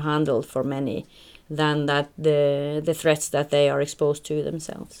difficult to handle for many than that the threats that they are exposed to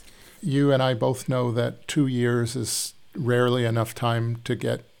themselves. You and I both know that 2 years is rarely enough time to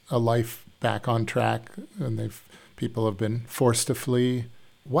get a life back on track, and people have been forced to flee.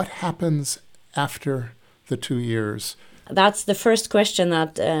 What happens after the 2 years? That's the first question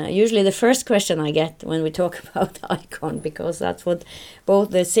that, usually the first question I get when we talk about ICORN, because that's what both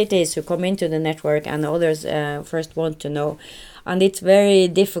the cities who come into the network and others first want to know. And it's very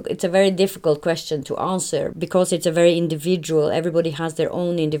it's a very difficult question to answer because it's a very individual, everybody has their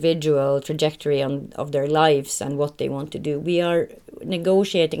own individual trajectory of their lives and what they want to do. We are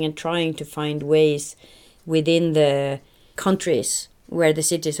negotiating and trying to find ways within the countries where the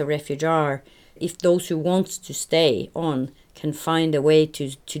cities of refuge are, if those who want to stay on can find a way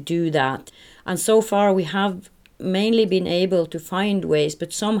to do that. And so far we have mainly been able to find ways,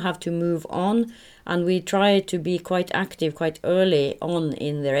 but some have to move on, and we try to be quite active quite early on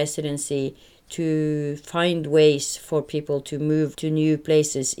in the residency to find ways for people to move to new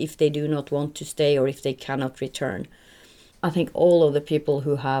places if they do not want to stay or if they cannot return. I think all of the people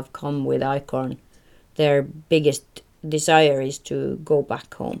who have come with ICORN, their biggest desire is to go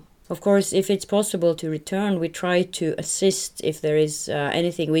back home. Of course, if it's possible to return, we try to assist if there is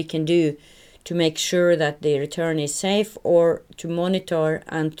anything we can do to make sure that the return is safe, or to monitor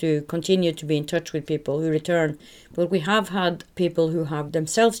and to continue to be in touch with people who return. But we have had people who have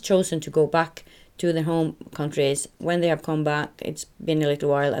themselves chosen to go back to their home countries. When they have come back, it's been a little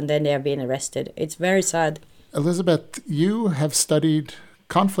while, and then they have been arrested. It's very sad. Elisabeth, you have studied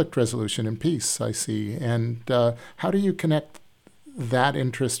conflict resolution and peace, I see. And how do you connect that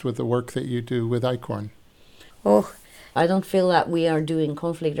interest with the work that you do with ICORN? Oh, I don't feel that we are doing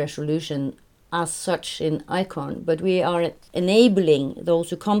conflict resolution as such in ICORN, but we are enabling those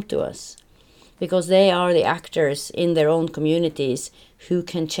who come to us because they are the actors in their own communities who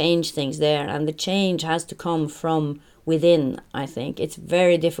can change things there, and the change has to come from within, I think. It's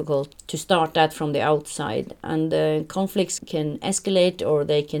very difficult to start that from the outside, and conflicts can escalate or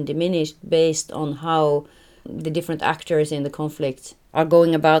they can diminish based on how the different actors in the conflict are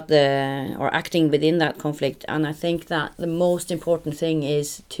going about or acting within that conflict. And I think that the most important thing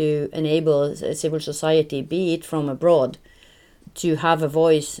is to enable a civil society, be it from abroad, to have a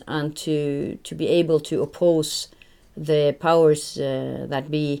voice and to be able to oppose the powers that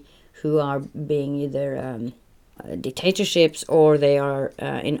be, who are being either dictatorships or they are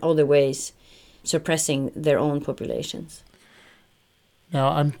in other ways suppressing their own populations. Now,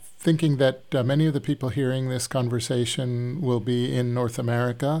 I'm thinking that many of the people hearing this conversation will be in North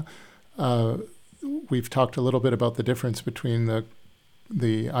America. We've talked a little bit about the difference between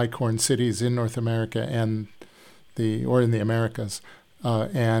the ICORN cities in North America and in the Americas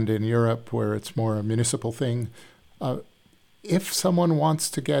and in Europe, where it's more a municipal thing. If someone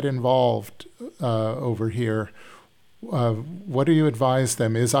wants to get involved over here, what do you advise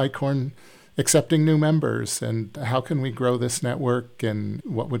them? Is ICORN accepting new members, and how can we grow this network, and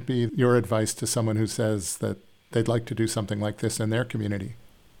what would be your advice to someone who says that they'd like to do something like this in their community?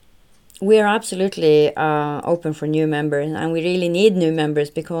 We are absolutely open for new members, and we really need new members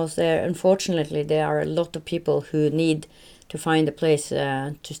because unfortunately there are a lot of people who need to find a place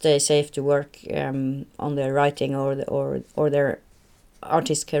to stay safe to work on their writing or their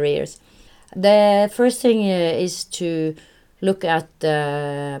artist careers. The first thing is to look at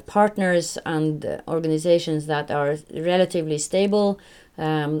partners and organizations that are relatively stable,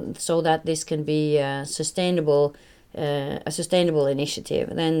 so that this can be a sustainable initiative.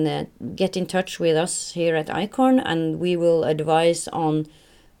 Then get in touch with us here at ICORN, and we will advise on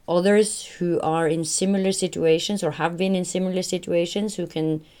others who are in similar situations or have been in similar situations, who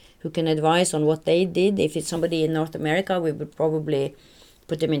can advise on what they did. If it's somebody in North America, we would probably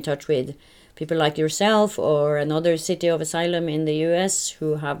put them in touch with people like yourself or another city of asylum in the US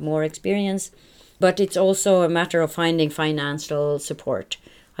who have more experience. But it's also a matter of finding financial support.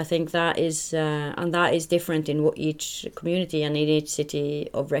 I think that is different in each community and in each city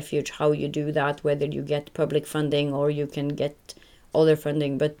of refuge, how you do that, whether you get public funding or you can get other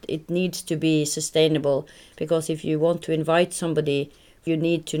funding. But it needs to be sustainable, because if you want to invite somebody, you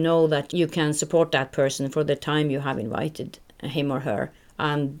need to know that you can support that person for the time you have invited him or her,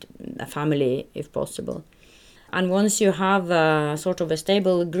 and a family if possible. And once you have a sort of a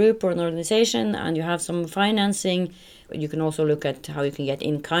stable group or an organization and you have some financing, you can also look at how you can get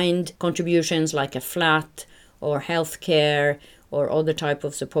in-kind contributions like a flat or healthcare or other type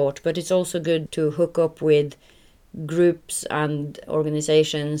of support. But it's also good to hook up with groups and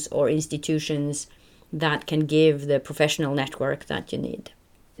organizations or institutions that can give the professional network that you need.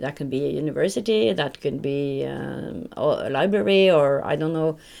 That can be a university, that could be a library, or I don't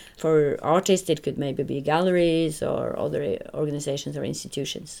know, for artists it could maybe be galleries or other organizations or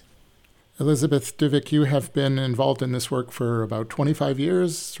institutions. Elisabeth Duvik, you have been involved in this work for about 25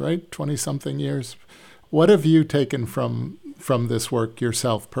 years, right? 20-something years. What have you taken from this work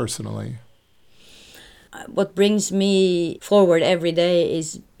yourself personally? What brings me forward every day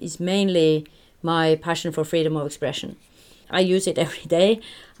is mainly my passion for freedom of expression. I use it every day,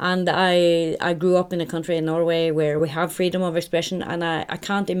 and I grew up in a country in Norway where we have freedom of expression, and I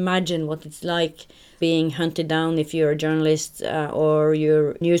can't imagine what it's like being hunted down if you're a journalist or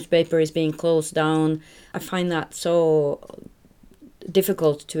your newspaper is being closed down. I find that so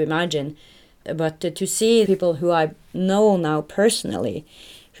difficult to imagine. But to see people who I know now personally,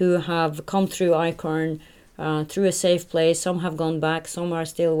 who have come through ICORN, through a safe place. Some have gone back, some are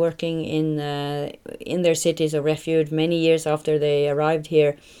still working in their cities of refuge many years after they arrived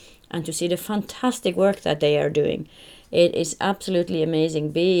here, and to see the fantastic work that they are doing. It is absolutely amazing,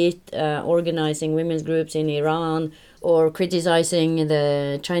 be it organizing women's groups in Iran, or criticizing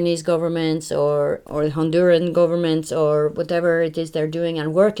the Chinese governments or the Honduran governments, or whatever it is they're doing,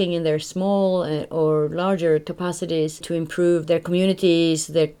 and working in their small or larger capacities to improve their communities,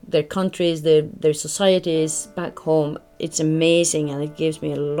 their countries, their societies back home. It's amazing, and it gives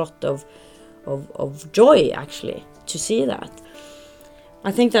me a lot of joy, actually, to see that.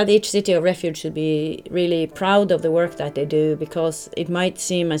 I think that each city of refuge should be really proud of the work that they do, because it might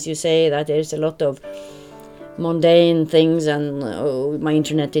seem, as you say, that there's a lot of mundane things and my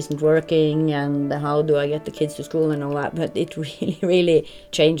internet isn't working and how do I get the kids to school and all that, but it really, really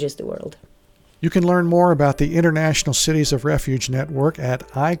changes the world. You can learn more about the International Cities of Refuge Network at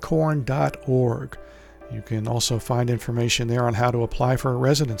icorn.org. You can also find information there on how to apply for a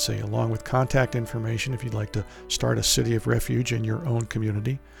residency, along with contact information if you'd like to start a city of refuge in your own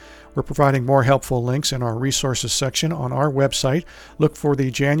community. We're providing more helpful links in our resources section on our website. Look for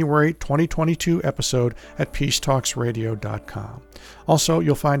the January 2022 episode at peacetalksradio.com. Also,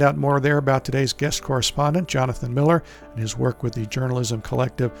 you'll find out more there about today's guest correspondent, Jonathan Miller, and his work with the journalism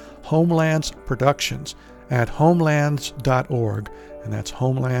collective Homelands Productions at homelands.org, and that's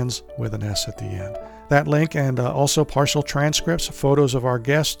Homelands with an S at the end. That link and also partial transcripts, photos of our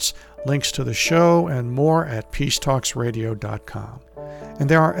guests, links to the show, and more at peacetalksradio.com. And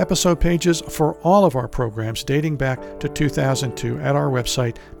there are episode pages for all of our programs dating back to 2002 at our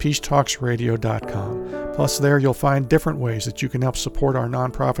website, peacetalksradio.com. Plus there you'll find different ways that you can help support our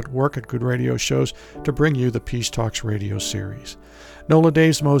nonprofit work at Good Radio Shows to bring you the Peace Talks Radio series. Nola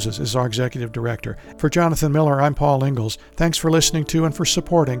Daves Moses is our executive director. For Jonathan Miller, I'm Paul Ingalls. Thanks for listening to and for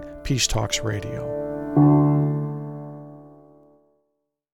supporting Peace Talks Radio.